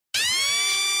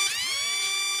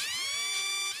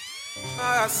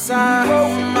Marassa,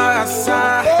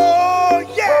 Marassa. Oh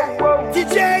yeah,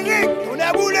 DJ Eric, on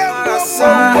a boulé.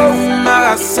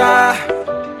 Marassa.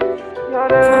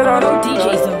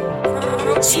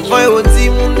 Souvent on dit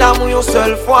mon amour une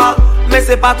seule fois, mais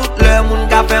c'est pas tout le monde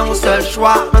qui a fait un seul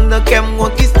choix. Pendant que mon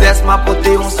tristesse m'a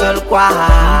porté un seul quoi.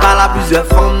 Par la plusieurs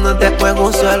formes dans tête moi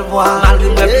une seule voix. Malgré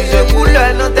plusieurs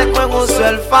couleurs dans tête moi une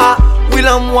seule fa. Oui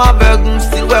l'amour avec un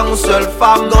style ouais une seule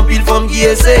femme. Dans pile femme qui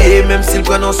essaie même s'il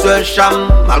prend un seul charme.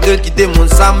 Malgré quitter mon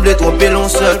semble tromper une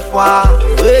seule fois.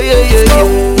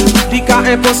 Di ka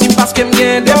impossible parce que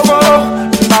m'gen défaut.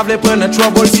 M'pa vle prendre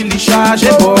trouble si li charge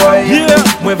boy.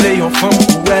 Moi vle yon femme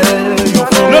cruelle, yon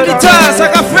femme Lolita, ça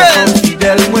qu'a fait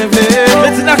fidèle, moi vle.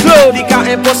 Medina Claude. Di ka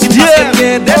impossible parce que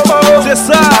m'gen défaut. C'est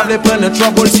ça. M'pa vle prendre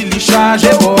trouble si li charge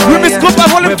boy. Oui, Miss Compas,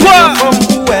 volume 3. Yon femme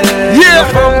cruelle, yon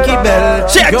femme qui belle.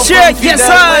 Check, yes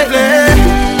I.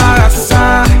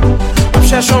 Marassa, on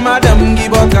cherche une madame qui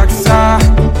boit ça.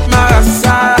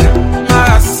 Marassa,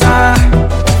 Marassa.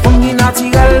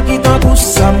 Naturel qui t'en tout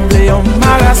semblé en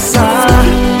Marassa,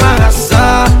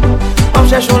 Marassa. On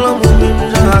cherche l'amour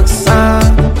même Jacques ça.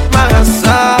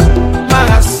 Marassa,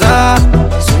 Marassa.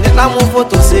 Sonnet l'amour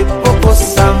photo c'est pour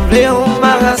semblé en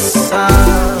Marassa.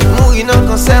 Mourir dans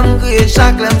cancer m'crier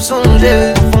chaque l'aime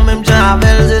songer. Faut même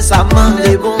j'avel c'est ça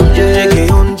manger bon Dieu.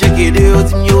 J'ai que deux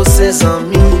dis yo c'est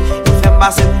amis. Yo fait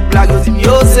passer pour blague yo dis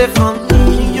yo c'est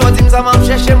famille. Yo dis ça m'a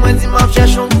chercher moi dis m'a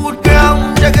chercher un coup de cœur.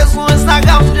 J'ai que sur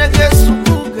Instagram j'ai que sur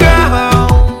cœur.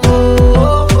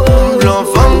 Blanc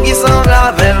femme qui semble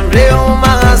avec Léon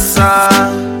Marassa.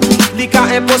 Li ka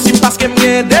impossible parce que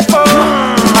m'gen défaut.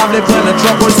 M'a vle prendre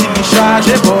trouble si li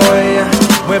charge boy.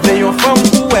 Moi vle yon femme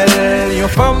cruelle, yon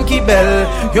femme qui belle,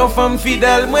 yon femme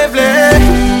fidèle. Moi vle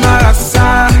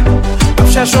Marassa.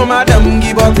 On cherche une madame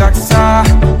qui boit ça.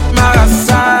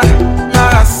 Marassa,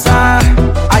 Marassa.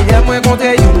 Aïe moi contre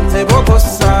yon c'est beaucoup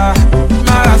ça.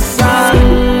 Marassa,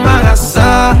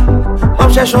 Marassa.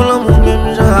 On cherche l'amour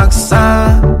même Jacques ça.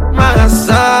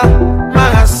 Marassa,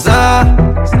 Marassa.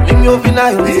 C'est même yo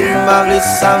vina yo dit m'a vle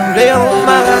sembler en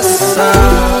Marassa.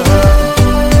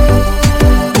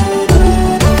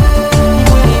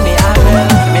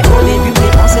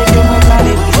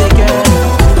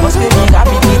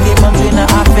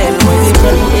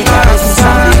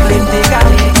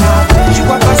 Tu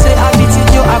vois passer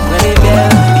habitude yo après les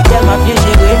belles. Li tellement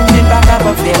piégé que m'vin pas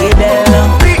capable faire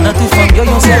rebelle. Dans tout femme yo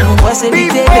yon seul nous moi c'est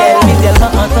vite belle. Mi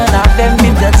tellement entend avec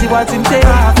m'im danser what him say.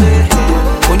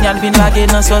 On y a vinn baguer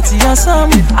dans sorti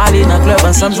ensemble. Aller dans club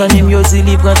ensemble j'aime yo dit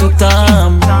li prend tout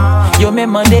temps. Yo me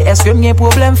demandé est-ce que m'gen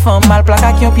problème femme mal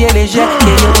plaque qui un pied léger et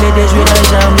yo play de jouer dans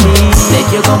jambe. C'est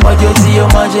que comme yo dit yo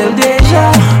manger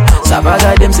déjà. Ça va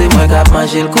garder c'est moi qui a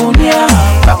mangé le kounia.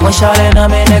 Pas prendre chalet dans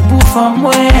mes necks pour femme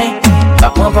moi. Pas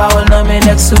prendre parole dans mes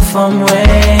necks sous femme moi.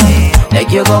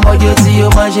 Nèg yo comme yo dit yo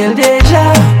mangé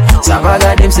déjà. Ça va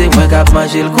garder c'est moi qui a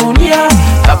mangé le kounia.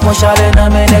 Pas prendre chalet dans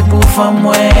mes necks pour femme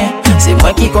moi. C'est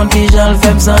moi qui compte qui j'en le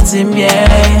fait me sentir bien.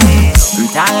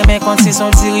 M'ta remè compte si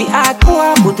son tiri à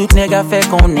quoi. Pour tout nèg a fait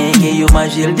qu'on est que yo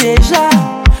mangé déjà.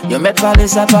 Yo met parler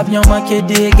ça pas bien manquer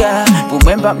dégâts. Pour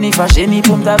même pas ni fâcher ni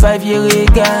pour m'tabaye vieux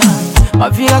regard. Ma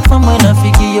vie la femme moi nan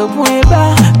fi qui yo point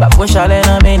bas. Pas pour chalet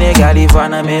nan mes nèg ali voir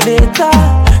nan mes l'état.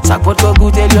 Ça pot ko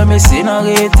goûter yo mais c'est dans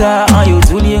l'état. En yo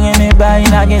tout li remè bay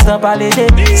n'a gen temps parler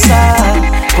de ça.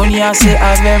 Qu'on y a c'est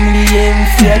avec m'lié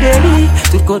m'fier de lui.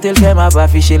 Tout côté le fait m'a pas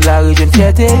affiché la région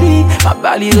fierté li. M'a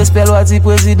bali respect loi du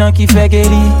président qui fait que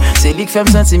li. C'est lui qui fait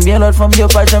me sentir bien l'autre femme yo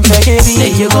pas j'aime faire que li.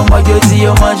 Nèg yo comme moi yo dit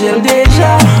yo manger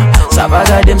déjà. Ça va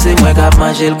garder c'est moi qui a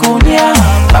mangé le kounia.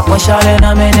 Pas prendre chalet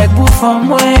dans mes necks pour femme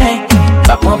moi.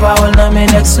 Pas prendre parole dans mes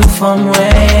necks sous femme moi.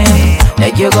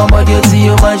 Nèg yo comme moi yo dit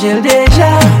yo manger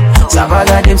déjà. Ça va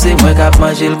garder c'est moi qui a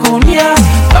mangé le kounia.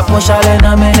 Pas prendre chalet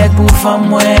dans mes necks pour femme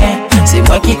moi. C'est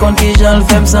moi qui compte que j'en le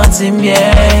fais me sentir bien.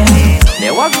 Les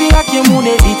wak vira qui moun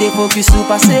évite focus sur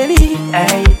passer li.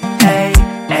 Hey, hey,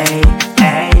 hey,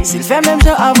 hey. S'il fait même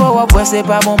genre avant ou après c'est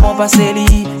pas bon passer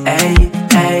li. Hey,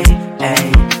 hey,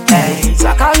 hey, hey.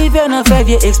 Ça qu'arrive dans fait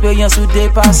vieille expérience ou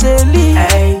dépasser li.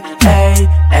 Hey, hey,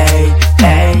 hey,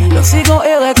 hey. Donc si gon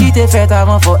erreur qui t'est faite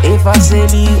avant faut effacer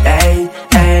li. Hey,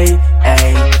 hey,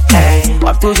 hey, hey.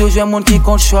 Wap toujours jouer moun qui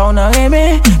compte choix on a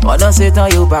aimé. Pendant ce temps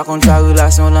yo pas contre la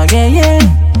relation l'en gagné.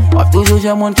 Wap toujours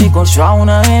jouer moun qui compte choix on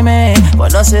a aimé.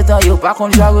 Pendant ce temps yo pas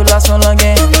contre la relation l'en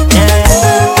gagné.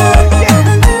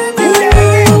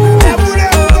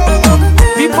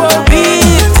 People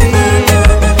beat,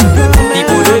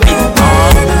 people de beat.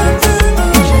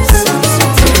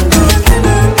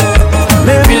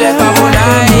 Mais puis les pas bon à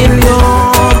il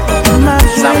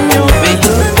ça me fait.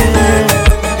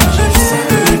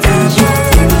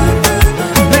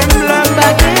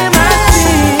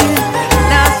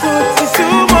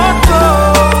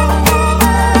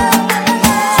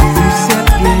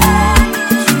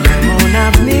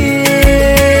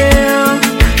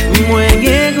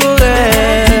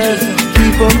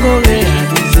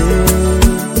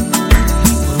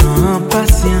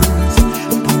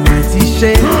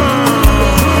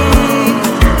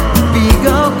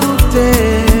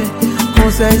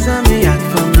 ak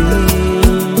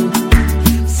famille.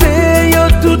 C'est yo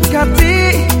tout capté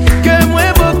que moi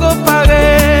beaucoup paré.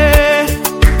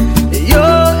 Yo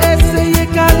essayé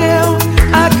carré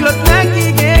ak l'autre nèg qui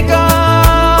gen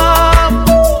gomme.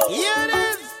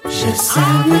 Je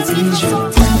savais dire je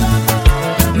t'aime.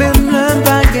 Même le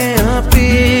baguette en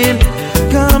pile,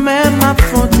 quand même ma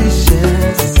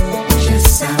fondéchesse. Je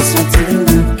sais sentir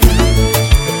le cœur.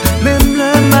 Même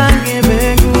le baguette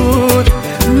m'écoute,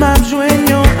 m'a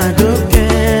joignant à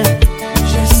d'aucun.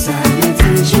 Je savais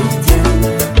dire je t'aime.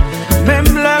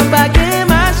 Même le baguette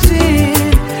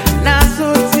machine, n'a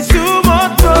sorti sous mon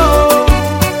dos.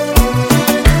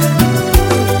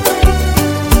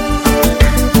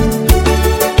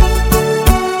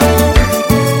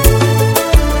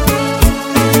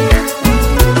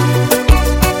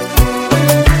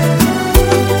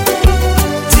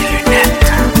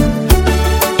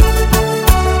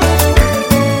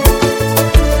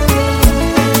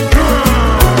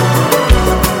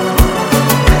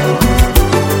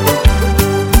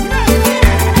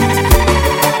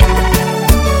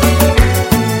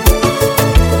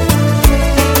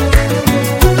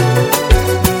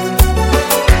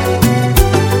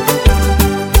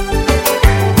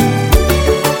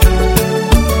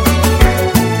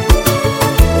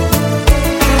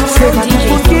 C'est pas tout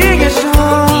pour qui est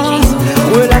chance.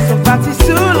 Relation partie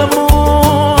sur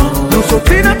l'amour. Nous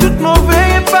sortis dans toute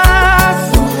mauvaise passe.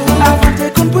 Avant de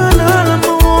comprendre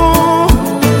l'amour.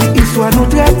 Histoire nous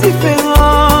très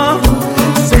différents.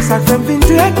 C'est ça que fait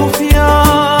très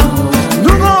confiant.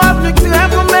 Nous avons appris que très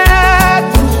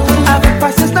promettre. Avec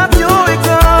patience, d'avion et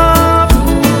comme.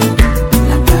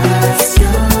 La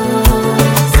patience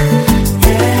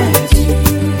est dure.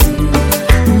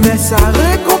 Mais ça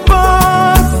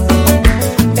récompense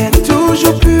est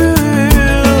toujours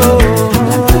pure.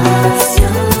 La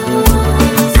patience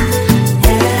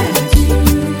est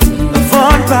dure.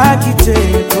 Faut ne pas quitter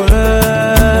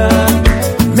peur,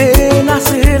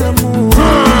 menacer l'amour.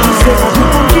 C'est pas tout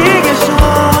pour qui est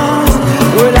chance.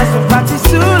 Relation bâtie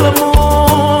sur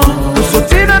l'amour. Nous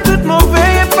sortir dans toute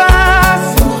mauvaise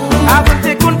passe. Avant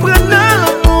de comprendre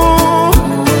l'amour.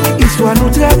 Histoire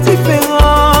nous très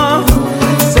différents.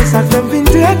 C'est ça que fait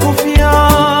très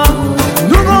confiant.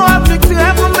 Nous avons appris que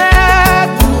très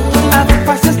promettre. Avec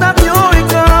patience, d'avion et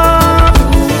comme.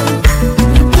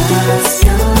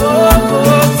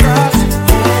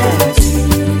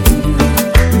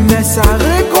 Mais sa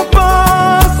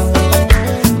récompense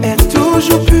est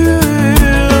toujours pure.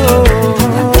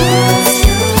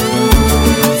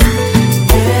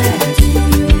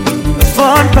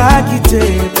 Faut ne pas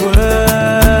quitter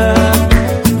peur,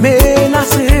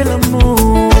 menacer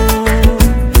l'amour.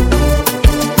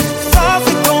 Sans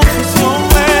cette confusion,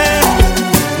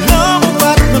 l'amour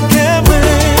va te quémer.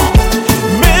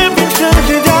 Même une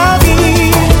changer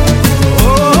d'avis. Oh,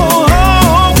 oh,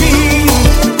 oh, oui.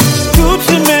 Tout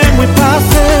ce même est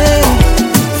passé.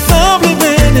 Semble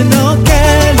mener dans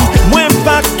quel. Moi,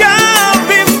 pas qu'à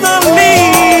vivre sans lui.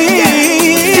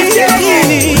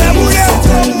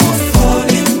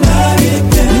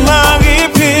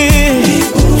 Marie-Pierre,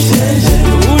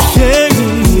 ou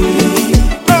chérie.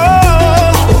 Oh,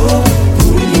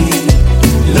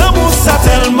 l'amour ça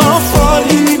tellement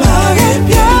folie.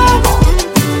 Marie-Pierre,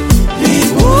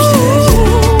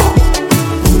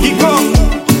 qui comme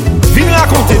viens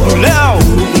raconter douleur.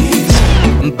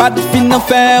 Pas de fin à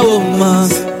faire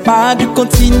romance, pas de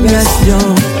continuation.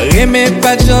 Remets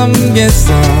pas de jambe, bien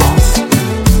sens.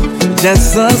 J'ai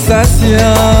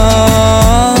sensation.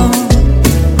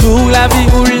 Pour la vie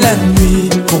ou la nuit,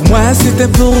 pour moi c'était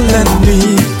pour la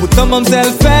nuit. Pourtant mon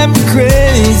elle fait me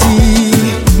crazy.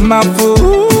 Ma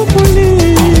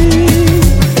folie.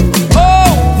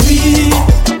 Oh oui,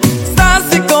 ça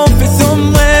c'est confession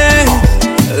moi.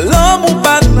 L'amour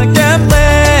pas de ma gamme.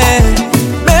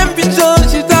 Même puis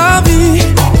changer ta vie.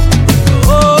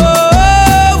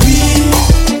 Oh oui,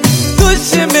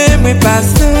 toucher mes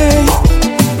passés.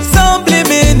 Semble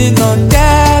mener dans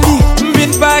Cali.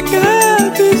 Vite pas que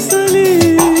tu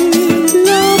solis.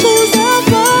 L'amour ça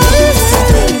va.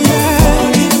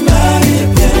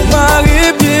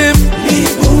 Marie-Pierre,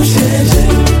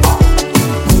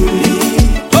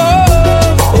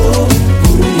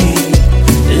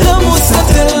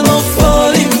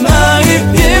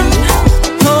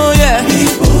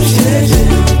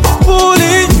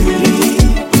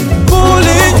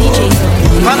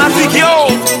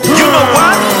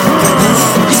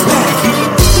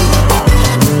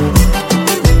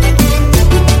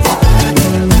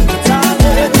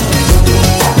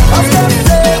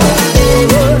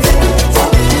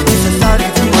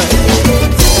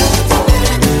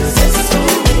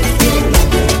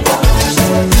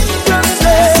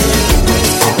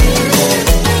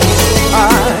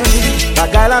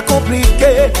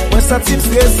 compliqué. Moi senti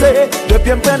stressé,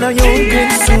 depuis me prendre un green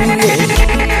soulier.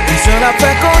 Si on a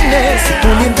fait connaître, c'est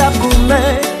pour l'île d'Akoumé.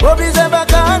 Obligé pas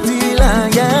qu'à dire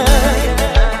rien.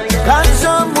 Quand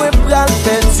j'en moi pral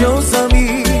fait yon zami.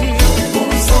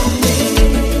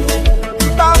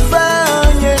 Pas faire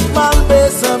rien mal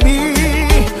besami.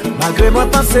 Malgré moi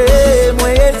penser, moi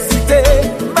hésité,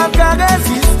 pas qu'à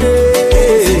résister.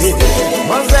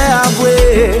 Moi j'ai avoué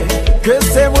que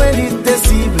c'est moi l'idée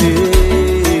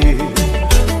ciblée.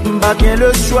 Pas bien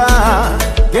le choix,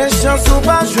 des chances ou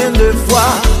pas jouer deux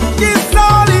fois. Qui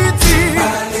solitude.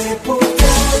 Allez pour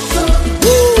tête,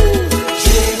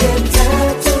 j'ai les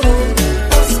têtes,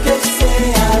 parce que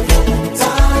c'est à vous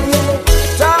tailler.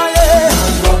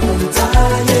 À vous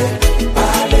tailler,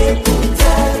 allez pour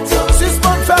tête.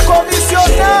 Suspend faire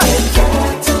commissionnaire.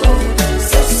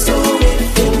 C'est sourire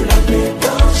pour la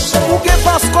pédanche. Ou qu'est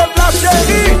parce qu'on la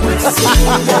chérie.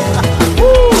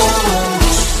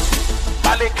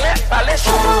 Parlez clair, parlez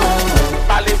chaud.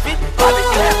 Parlez vite, parlez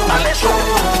clair, parlez chaud.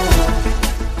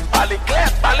 Parlez clair,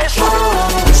 parlez chaud.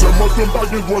 C'est moi qui me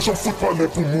baille, moi j'en fous de parler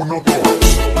pour mon encore.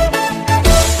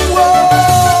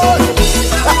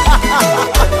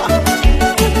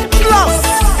 Classe.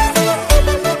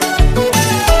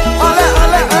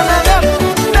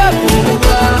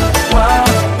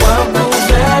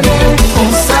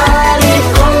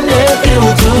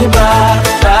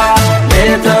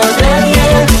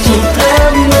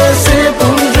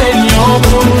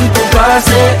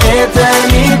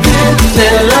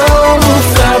 C'est là où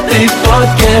faire des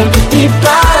potes qui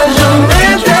pas jamais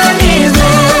éternisé.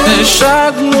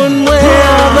 Chaque monde moi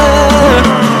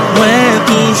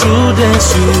toujours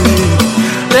déçu.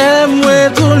 Moi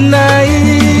tout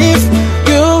naïf,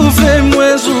 que fait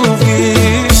moi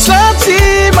souffrir.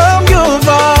 Sentiment que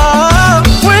va,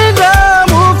 point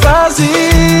d'amour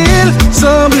facile.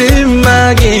 Semble ma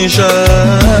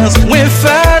chance, moi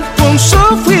fait pour me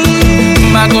souffrir.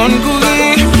 Ma gonne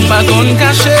courir, ma gonne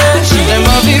cachée. J'aime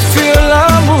envie fuir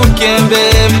l'amour qui est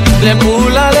les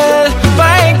boules à l'aile,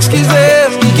 pas excuser,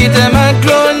 quitter ma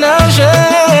clonage.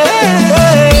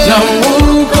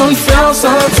 L'amour qu'on fait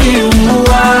sentir,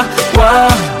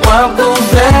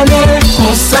 gouverner,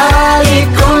 qu'on s'allie,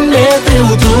 qu'on était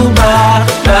au tout bas.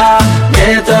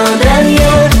 Mais tant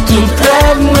dernier, tout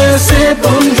rêve, moi c'est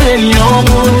pour me donner un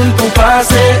monde, pour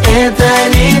passer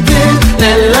éternité.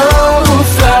 Les langues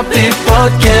frappent les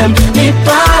potes, mais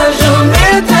pas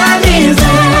jamais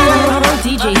éternisé.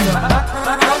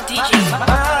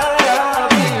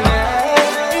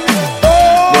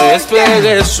 Moi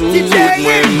espérer sous,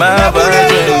 moi ma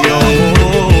vague.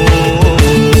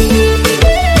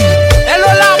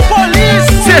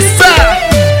 C'est ça.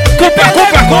 Compas.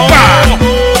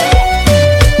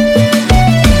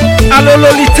 Allo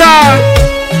Lolita.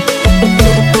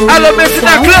 Allo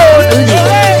Messina Claude.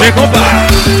 Mais compas.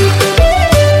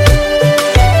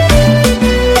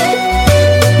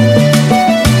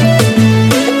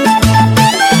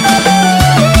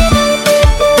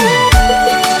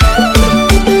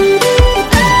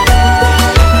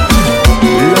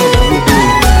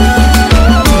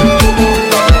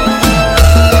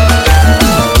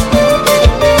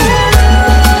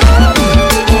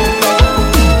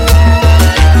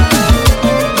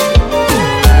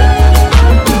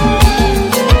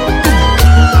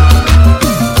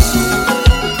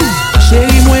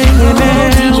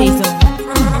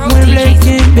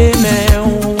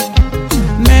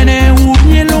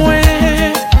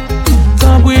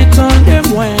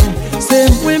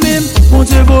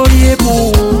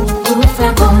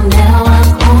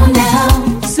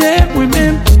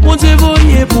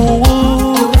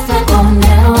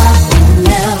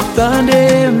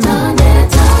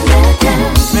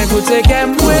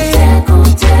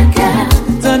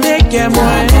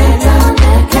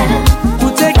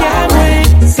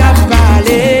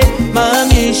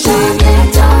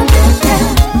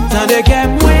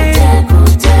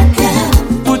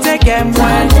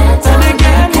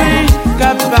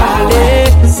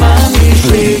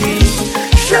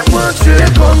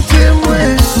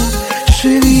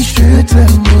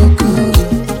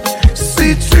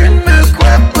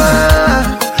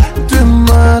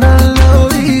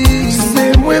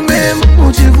 Women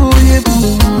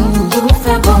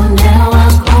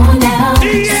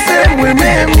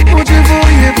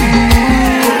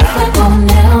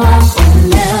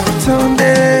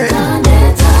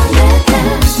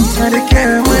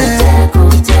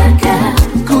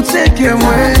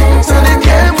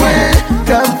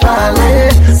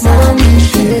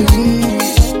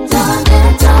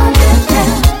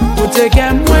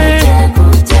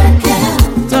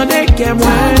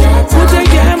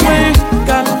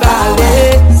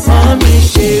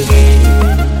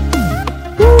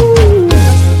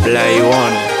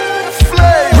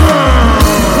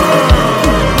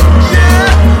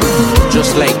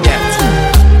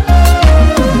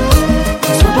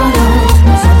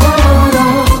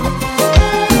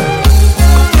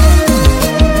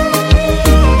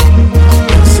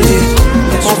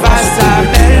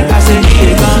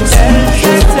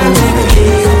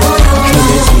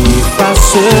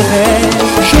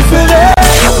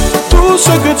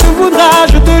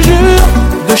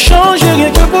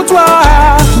pour toi.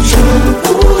 Je ne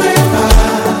pourrais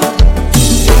pas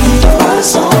vivre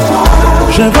sans toi.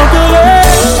 J'inventerai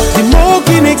des mots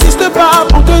qui n'existent pas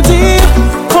pour te dire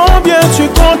combien tu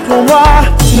comptes pour moi.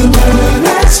 Ne me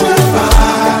laisse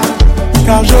pas,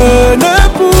 car je ne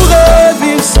pourrais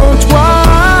vivre sans toi.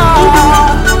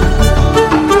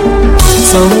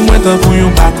 Sans vous, moi, tant pour un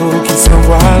bateau qui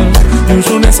s'envole, une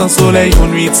journée sans soleil,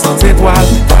 une nuit sans étoiles.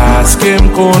 Parce que me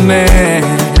connais,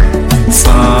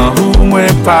 sans vous, moi,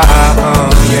 pas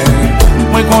rien.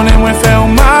 Moi, connais, moi, faire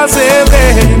ma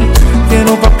zéré. Et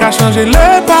nous pas qu'à changer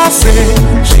le passé.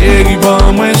 Chérie,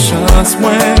 bon, moi, chance,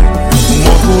 moi,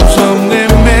 mon pour jamais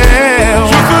m'aimer.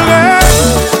 Je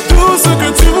ferai tout ce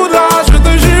que tu voudras, je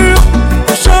te jure.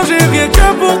 Ne changer rien que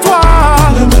pour toi.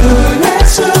 Ne me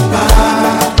laisse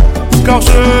pas, car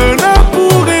je ne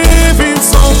pourrais vivre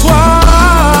sans toi.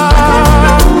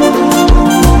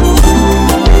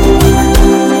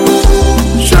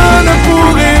 Je ne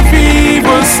pourrais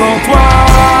vivre sans toi.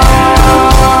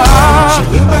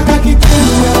 je ne peux pas quitter,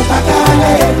 je ne peux pas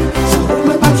t'aller. Sans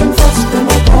me battre une force pour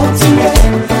me continuer.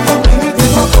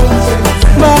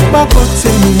 Papa côté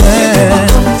moi,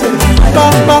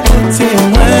 papa côté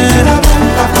moi.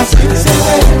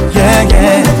 Yeah,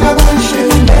 yeah.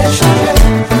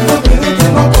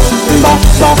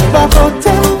 Papa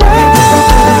côté moi.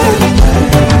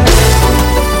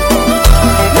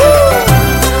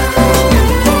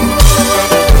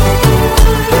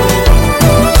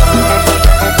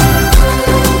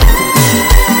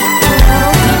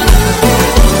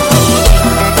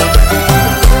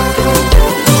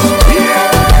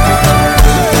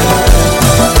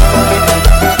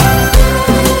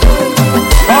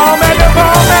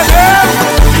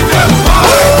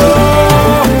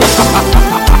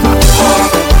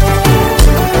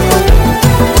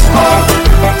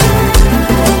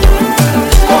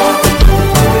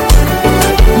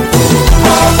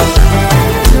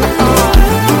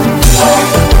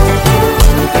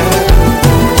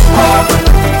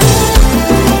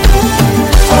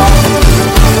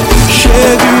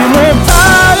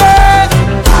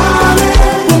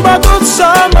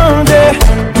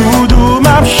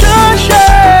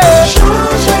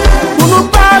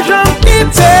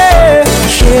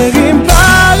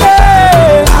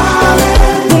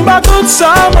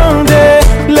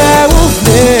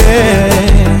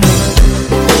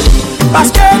 Parce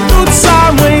que tout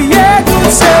ça, moi, yeah, tout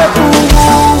c'est pour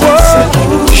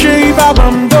vous. Chérie,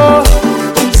 babando,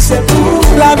 C'est pour,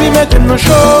 la vie maintenant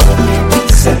chaud.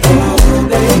 c'est pour,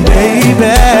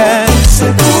 Baby,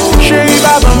 c'est pour, chérie,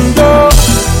 babando,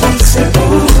 c'est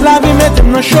pour, la vie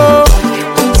maintenant chaud.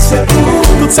 c'est pour,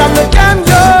 Tout ça me gagne,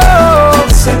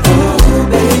 c'est pour,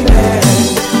 baby.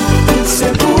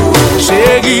 C'est pour,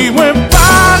 chérie, moi,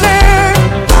 parler,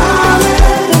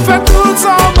 on fait tout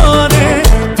sans monnaie.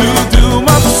 Tout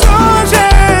m'a changé,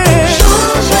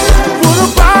 pour ne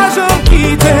pas se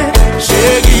quitter.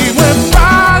 Chérie, moi,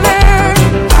 parler,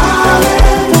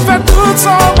 on fait tout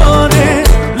sans monnaie.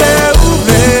 Les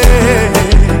ouvrir,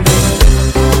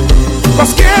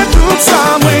 parce que tout ça,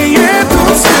 moi, yeah,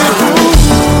 tout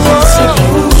c'est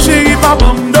pour. Chérie, papa,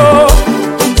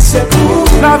 c'est pour,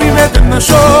 la vie maintenant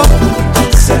chaud.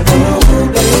 c'est pour,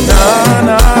 baby. Na,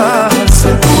 na.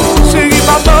 C'est pour, Chérie,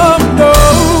 papa,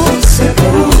 c'est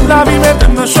pour, la vie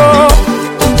maintenant chaud.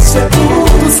 c'est pour,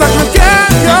 Tout ça que je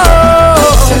gagne,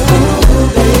 c'est pour,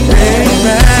 baby.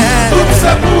 amen. Tout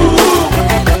ça pour.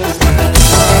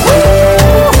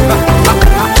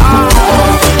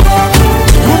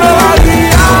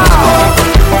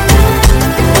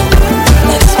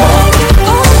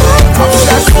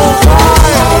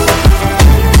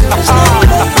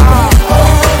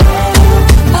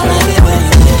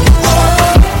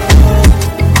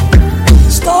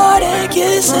 Started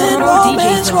kissing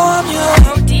romance from you.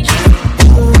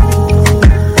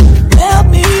 Help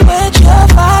me with your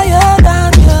fire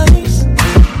down yours.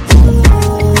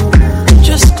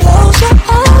 Just close your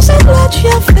eyes and let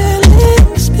your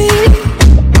feelings speak.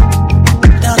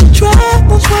 Down the track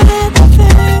was when my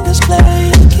fingers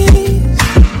play the keys.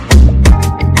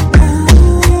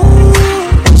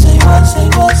 Ooh, say what, say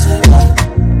what, say what.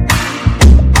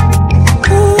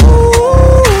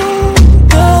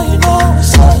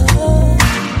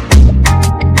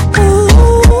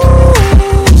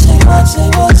 Say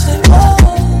what, say what?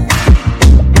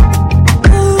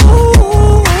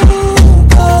 Ooh,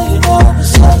 girl, you know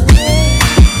what's up.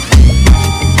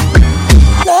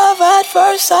 Love at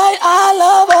first sight, I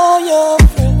love all your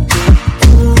friends.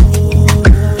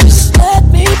 Just let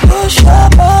me push your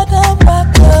button back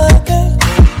again.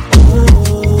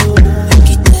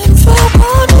 Quitte faire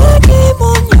mon game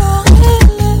on your head.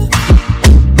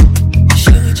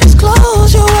 Should we just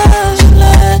close your eyes and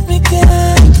let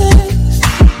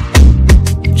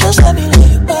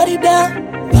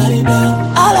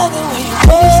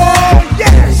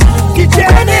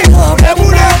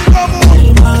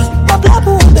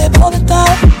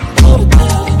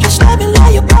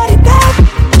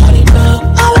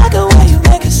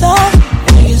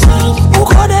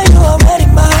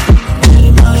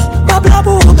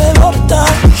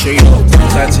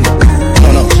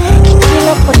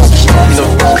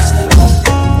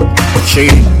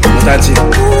Chérie, on t'a dit.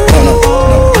 Non.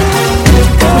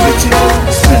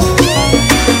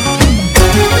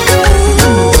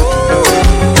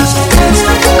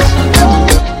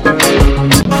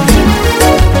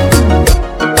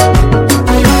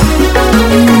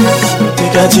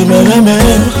 Tu me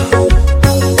remets,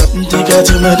 tu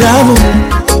me d'amour.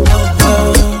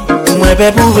 Moi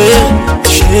pas pouvoir,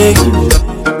 chérie,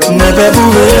 moi pas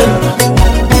pouvoir.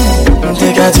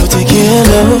 T'es qu'à dire t'es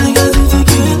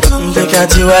qu'à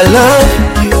dire I love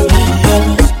you.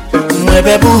 Moi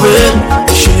pas pouvoir,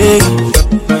 chérie,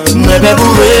 moi pas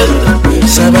pouvoir.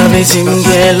 Ça va veut dire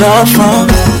m'gay l'enfant,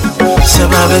 ça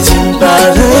va veut dire m'pas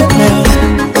regret,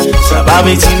 ça va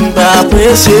veut dire m'pas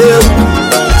apprécier.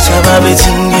 Ça va vite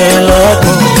m'gay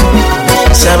l'autre,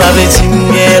 ça va vite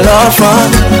m'gay l'enfant,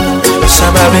 ça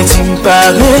va vite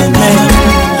m'pas aimer,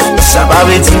 ça va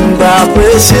vite m'pas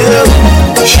apprécier.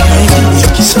 Chérie,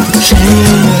 qui ça?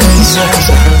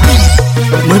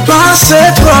 Moi passe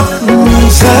trop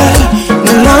misère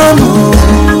dans l'amour.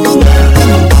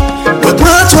 Moi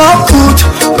prends trop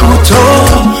couteau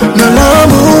dans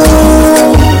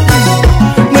l'amour.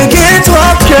 Moi get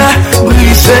trop cœur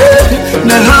brisé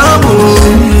dans l'amour.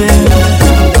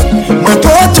 Moi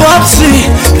pas trop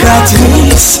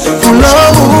cicatrice pour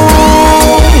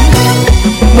l'amour.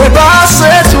 Moi passe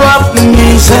trop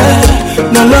misère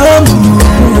dans l'amour.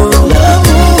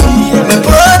 Moi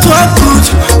pas trop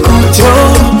couteau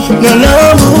dans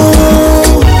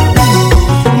l'amour.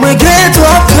 Moi get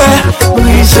trop cœur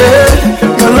brisé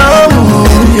dans l'amour.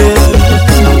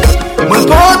 Moi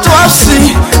pas trop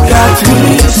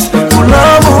cicatrice pour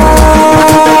l'amour.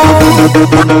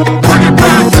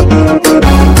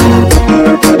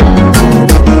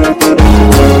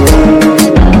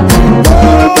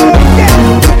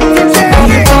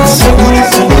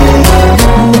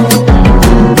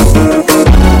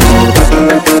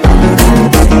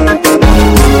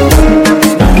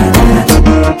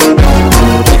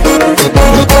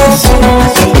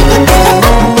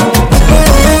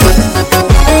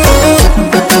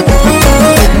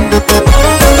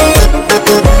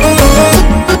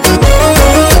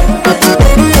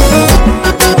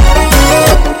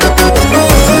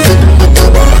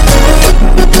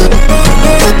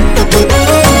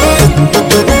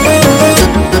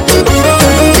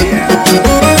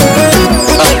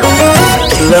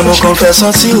 L'amour qu'on fait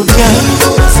sentir bien,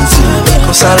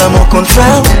 comme ça l'amour qu'on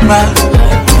fait mal,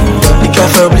 et qu'à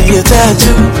faire oublier ta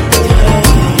tout,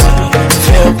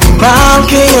 faire plus mal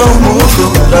qu'un mot fou.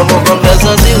 L'amour qu'on fait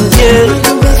sentir bien,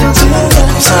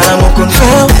 comme ça l'amour qu'on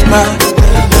fait mal,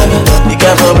 et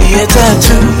qu'à faire oublier ta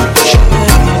tout,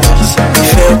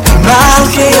 faire plus mal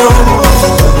qu'un mot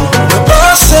fou. Me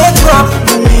passer trop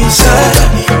de misère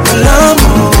de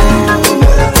l'amour,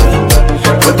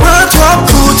 me prends trop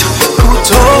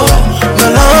couteau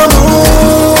dans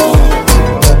l'amour.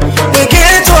 Me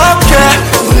get trop cœur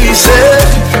brisé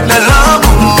dans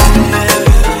l'amour.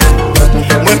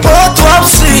 Me pas trop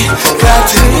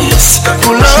cicatrice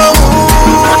pour l'amour.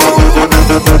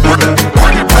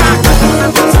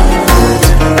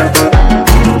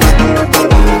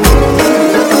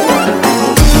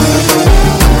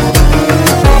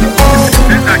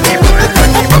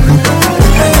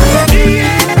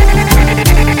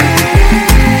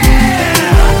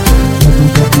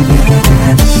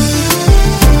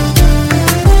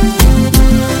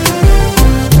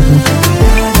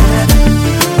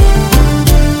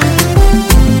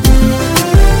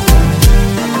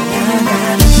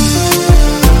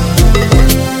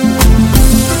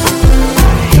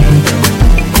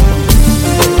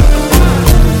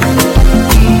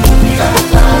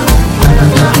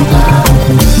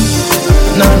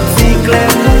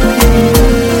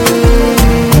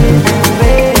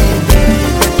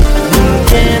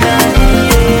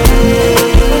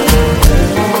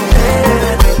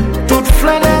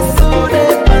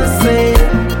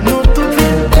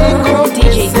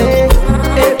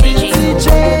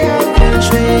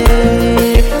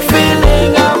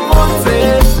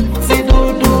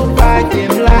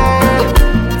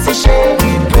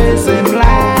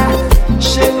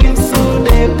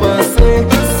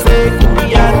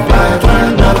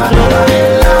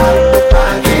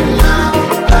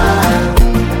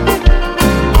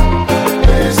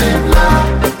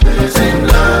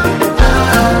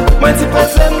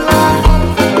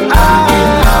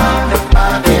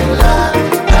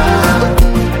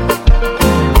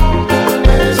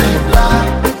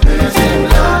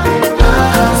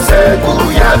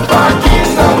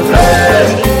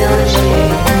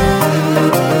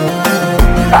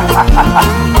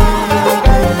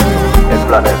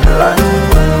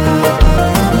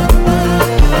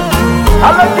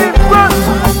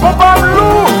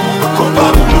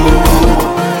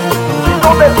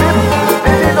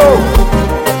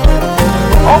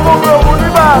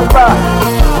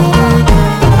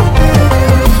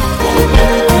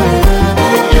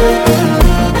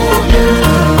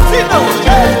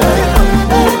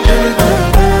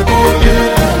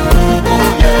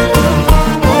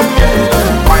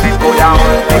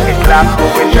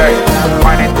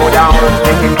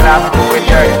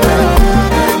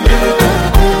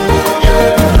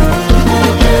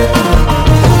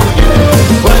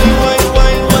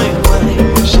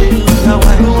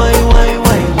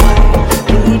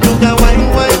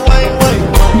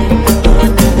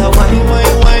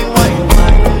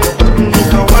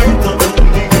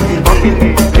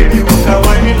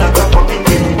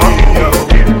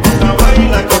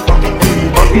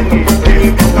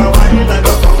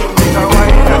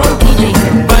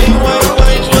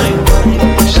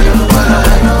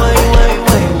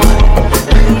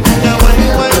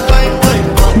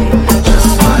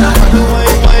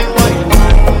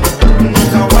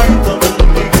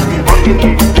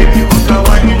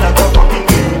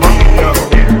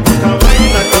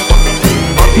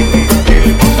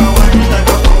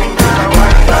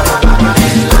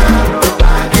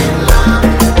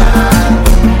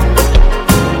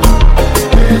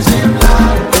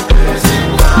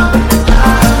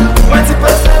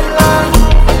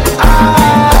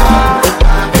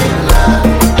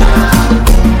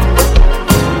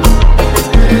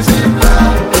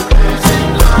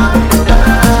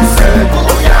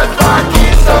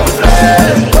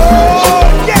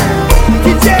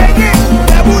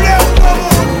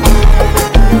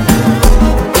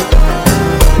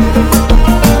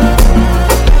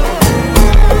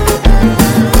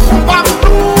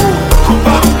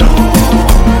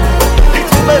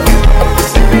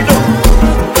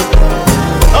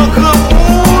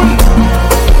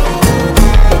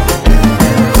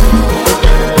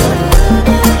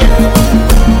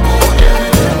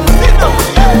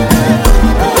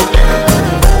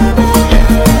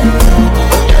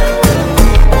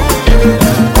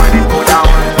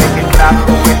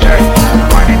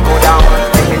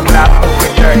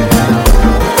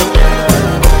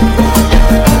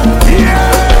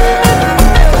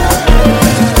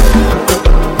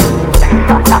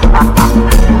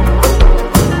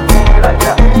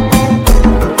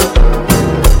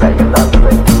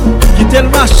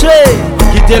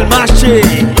 quitter le marché.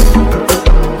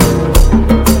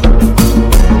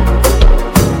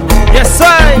 Yes, sir.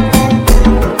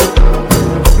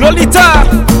 Lolita,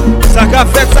 ça qu'a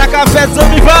fait,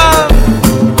 zombie va.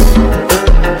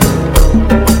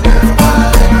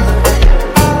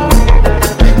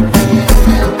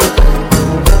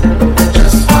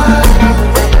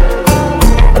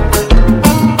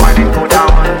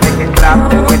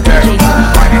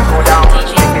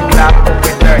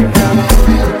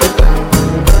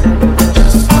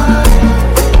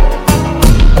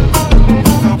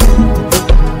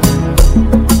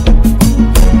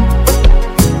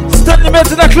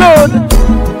 Maintenant Claude.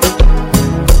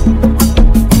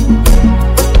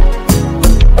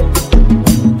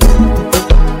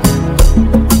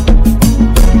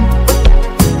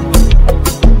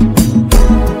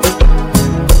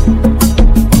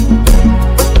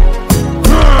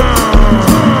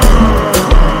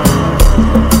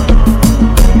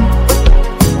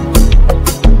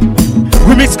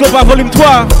 Remix Compas volume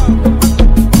 3.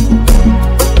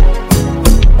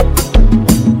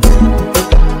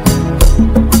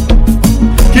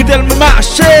 Del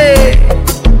marché.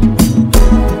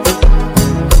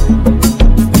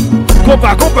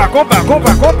 Compas.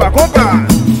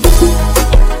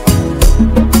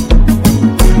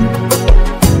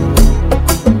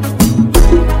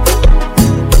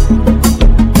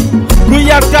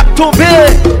 Gouillard t'a tombé.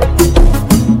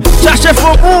 Cherchez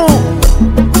Fomou.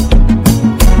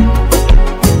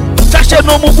 Cherchez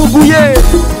non mon bougouillé.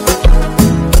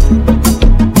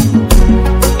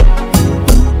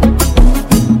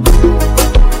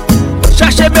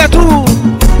 Cherchez Bertou.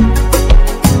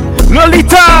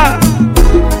 Lolita.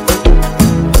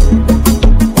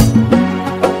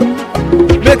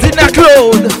 Medina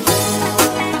Claude.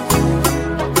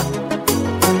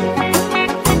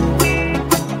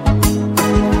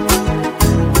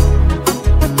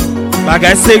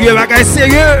 Bagay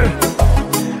sérieux.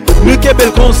 Nous qui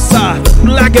belle comme ça,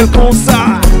 nous la gueule comme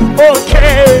ça. Ok.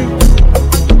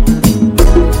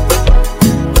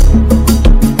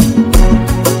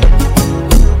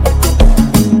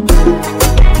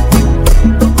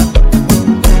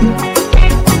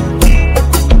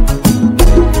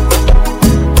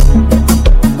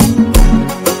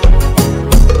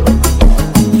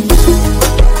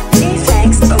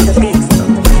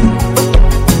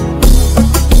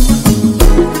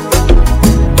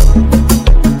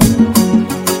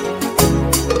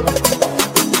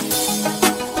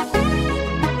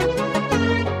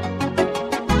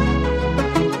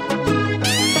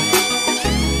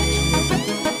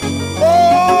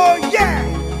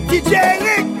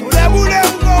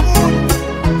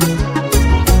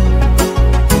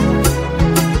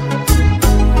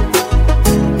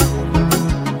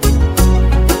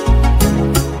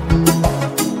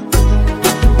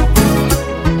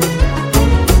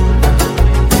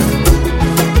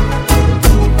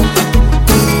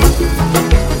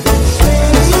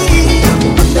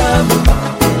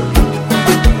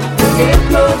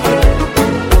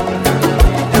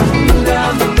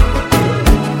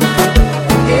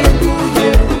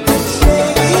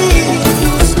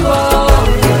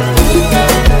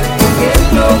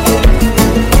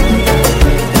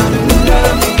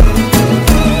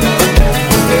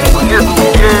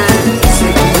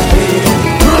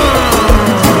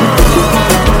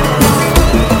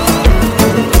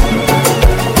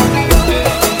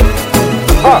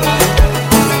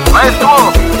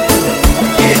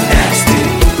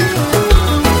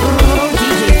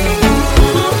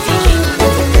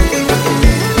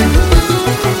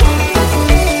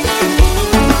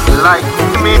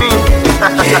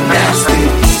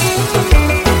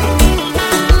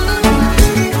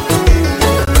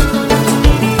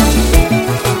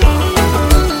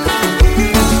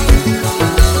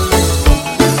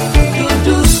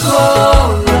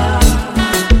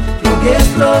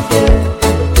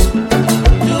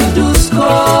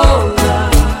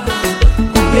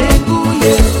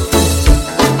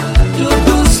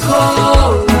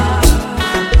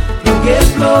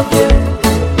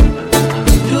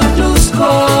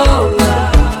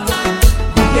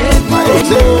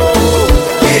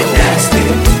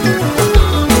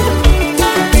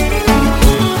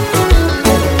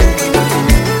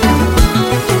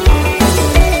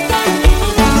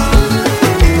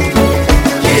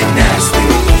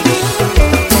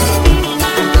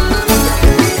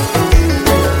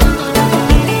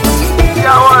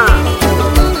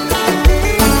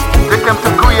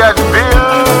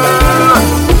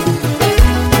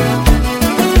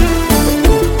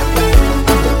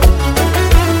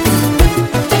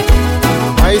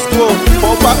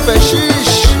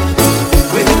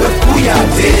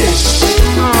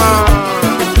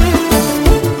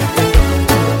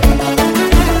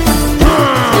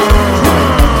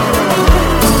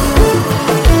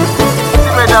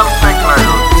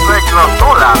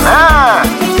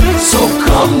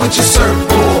 what you serve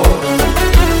for.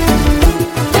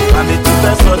 Pas de toute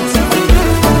personne si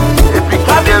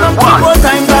pas de l'homme qui vaut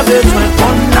time, pas besoin de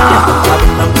fond. Pas de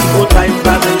l'homme qui vaut time,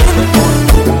 pas besoin de fond.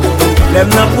 L'aime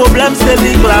le problème c'est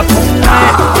libre la pour moi.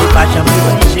 Pas jamais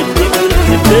obligé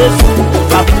de besoin.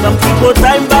 Pas de l'homme qui vaut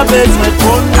time, pas besoin de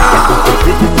fond.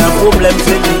 Le problème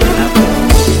c'est libre la pour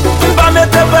moi. Pas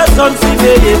mettre personne si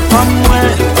veillé comme moi.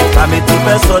 Pas mettre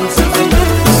personne si veillé.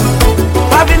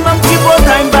 Pas de l'homme qui vaut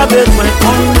time, pas besoin de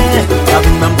fond. Pas de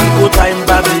l'homme qui vaut time,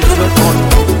 pas besoin de fond.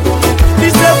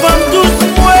 Dis c'est femme douce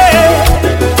moi,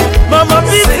 maman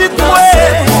petite moi.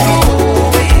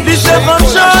 Dis c'est femme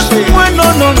chance moi,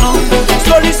 non non non.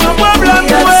 Solution problème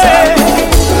moi.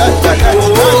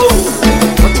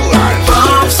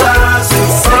 Femme ça c'est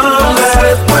femme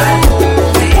rêve moi.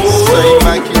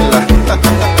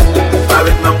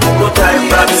 Avec ma pour time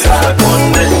pas besoin de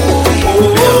connaître.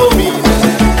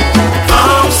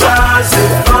 Femme ça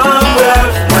c'est femme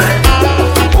rêve moi.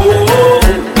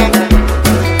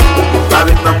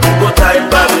 Avec ma pour time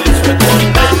pas besoin de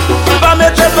connaître. Pas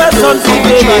mettre personne si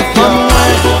veillé comme moi.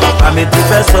 Pas mettre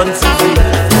personne si veillé.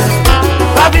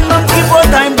 Pas de l'homme qui vaut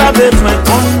time, pas besoin de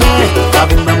connaître. Pas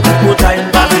de l'homme qui vaut time,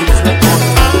 pas besoin de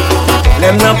connaître.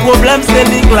 L'aime le problème c'est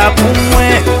libre là pour moi.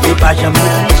 Et pas jamais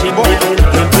obligé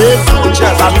de besoin.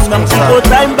 Pas de l'homme qui vaut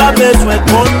time, pas besoin de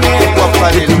connaître. Et mon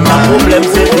problème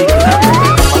c'est libre là pour moi.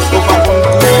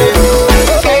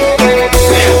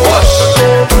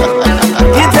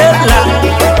 Qui t'aide là?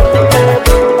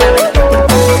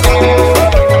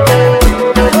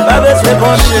 Pas besoin de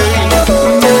connaître.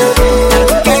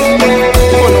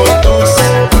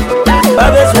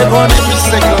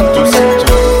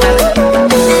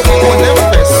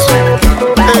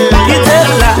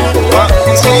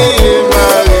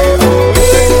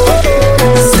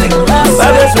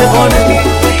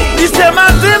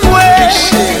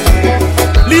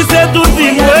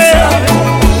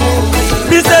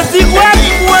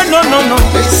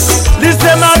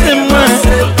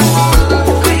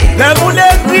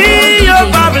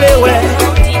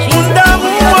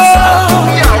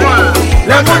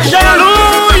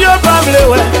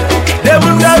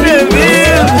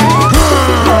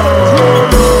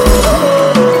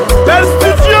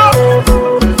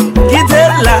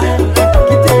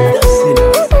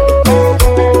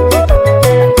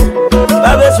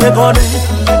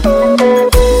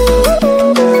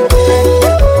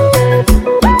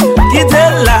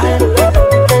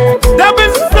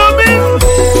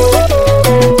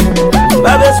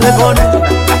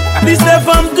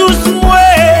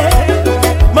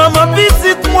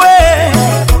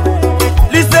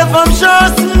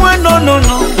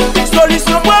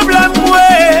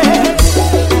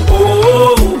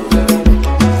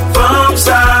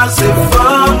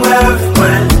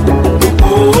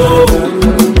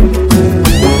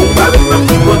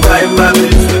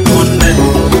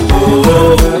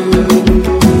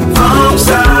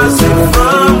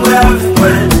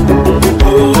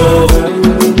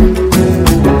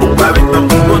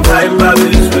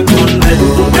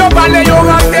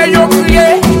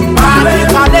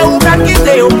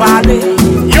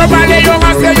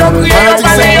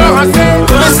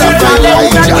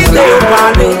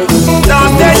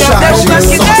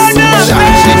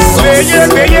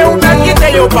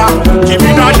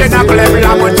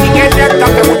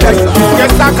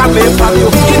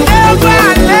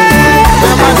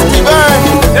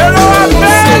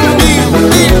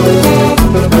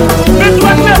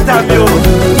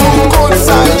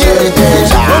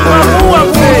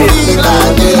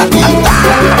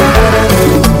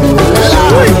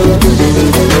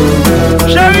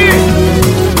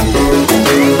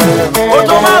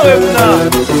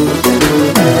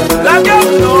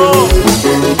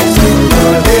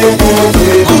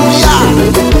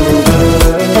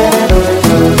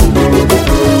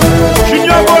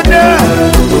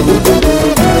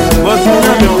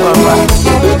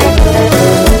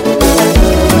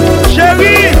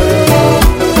 Chérie,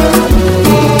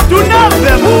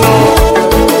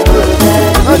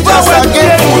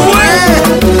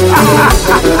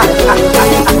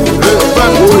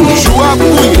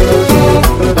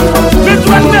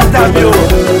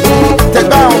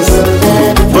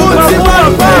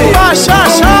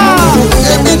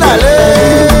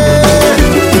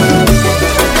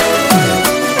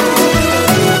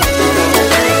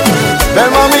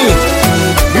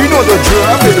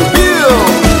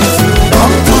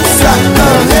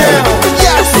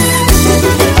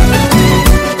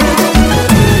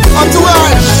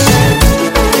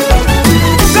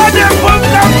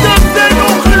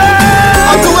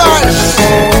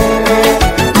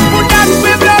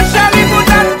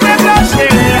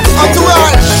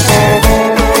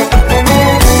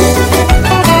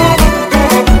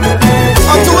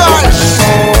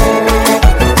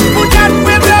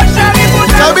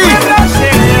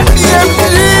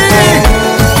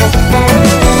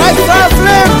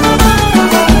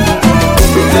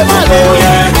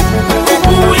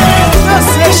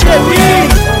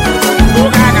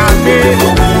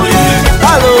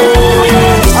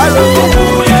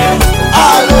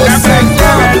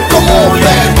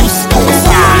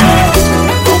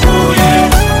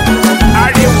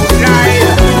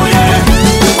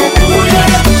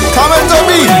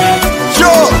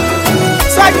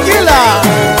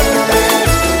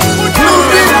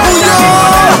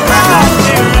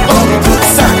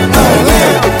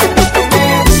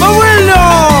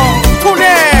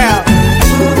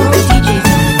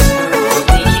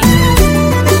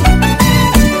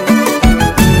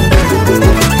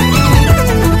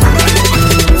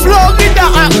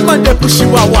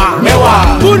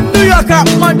 Moun New York a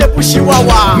mande pou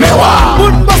Chihuahua.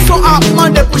 Moun Boston a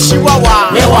mande pou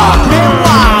Chihuahua. Me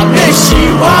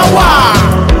Chihuahua.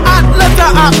 Atlanta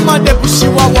a mande pou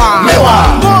Chihuahua.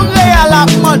 Montréal a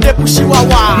mande pou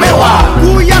Chihuahua.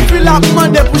 Guayaquil a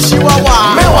mande pou Chihuahua.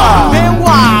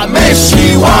 Me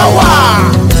Chihuahua.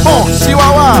 Bon,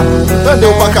 Chihuahua, t'as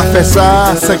ou pas qu'à faire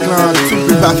ça, 5 ans, tu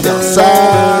peux pas faire ça.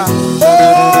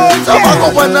 Ça va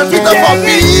comprendre notre vie de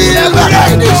famille, elle va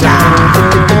gagner déjà.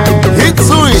 Hit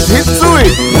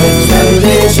sweet.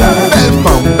 Belle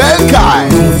femme, belle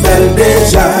caille.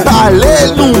 Parlez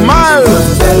nous mal.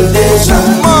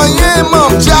 Moyen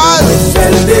mondial.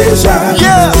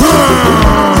 Yeah.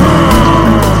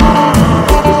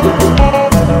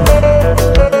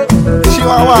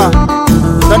 Chihuahua,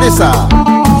 donnez ça.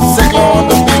 C'est on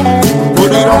the beat.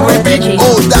 Put it on repeat.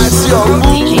 Oh, that's your move.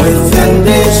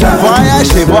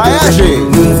 Voyager.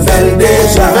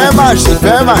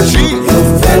 Fais magie.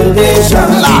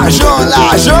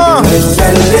 L'argent.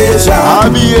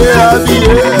 Habillé.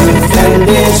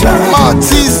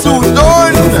 Menti sous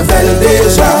donne.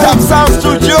 Tap Sound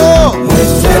Studio.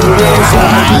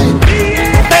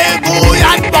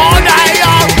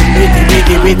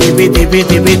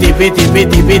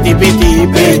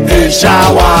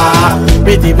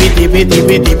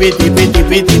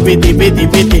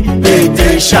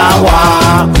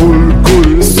 Shower,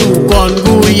 cool. Sou kon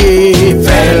gouye,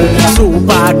 fel. Sou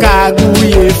pa ka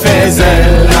gouye,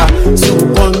 fezel. Sou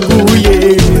kon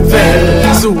gouye, fel.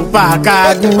 Sou pa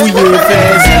ka gouye,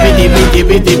 fezel.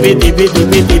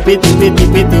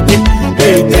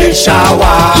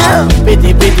 Shower.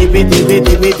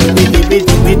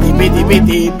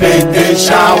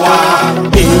 Shower.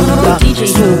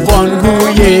 Sou kon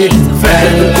gouye,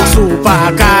 fel. Sou pa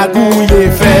ka gouye,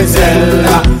 fezel.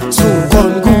 Sou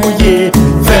kon gouye,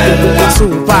 fel. Sou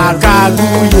pa ka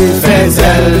gouye,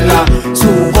 fezel.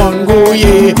 Sou kon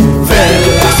gouye, fel.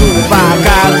 Sou pa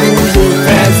ka gouye,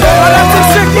 fezel. Voilà tout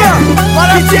ce qu'il y a.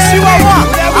 Voilà tout Chihuahua.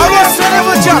 Alors c'est le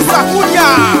mot de Sakounia.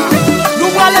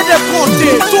 Nous allons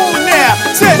décompter, tourner.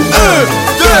 C'est 1,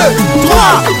 2, 3,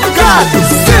 4,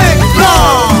 5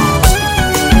 ans.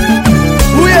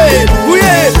 Ouye.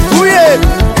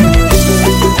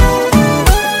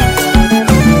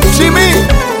 Jimmy,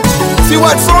 see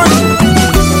what's on?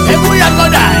 Mebouyan go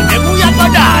die.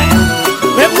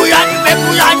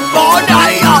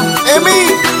 Amy,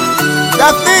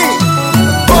 Daphne,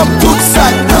 pop tout ça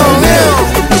dans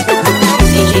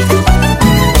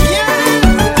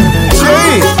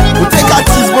Chérie, vous t'es 4-6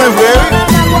 points vrai,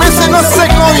 mais c'est dans 5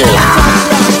 ans.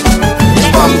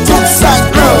 Pop tout ça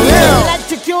dans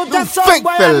fake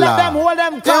fella.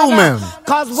 Et ou même,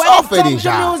 ça fait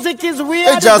déjà.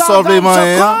 Et déjà sauve les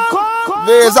moyens.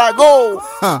 There's a go.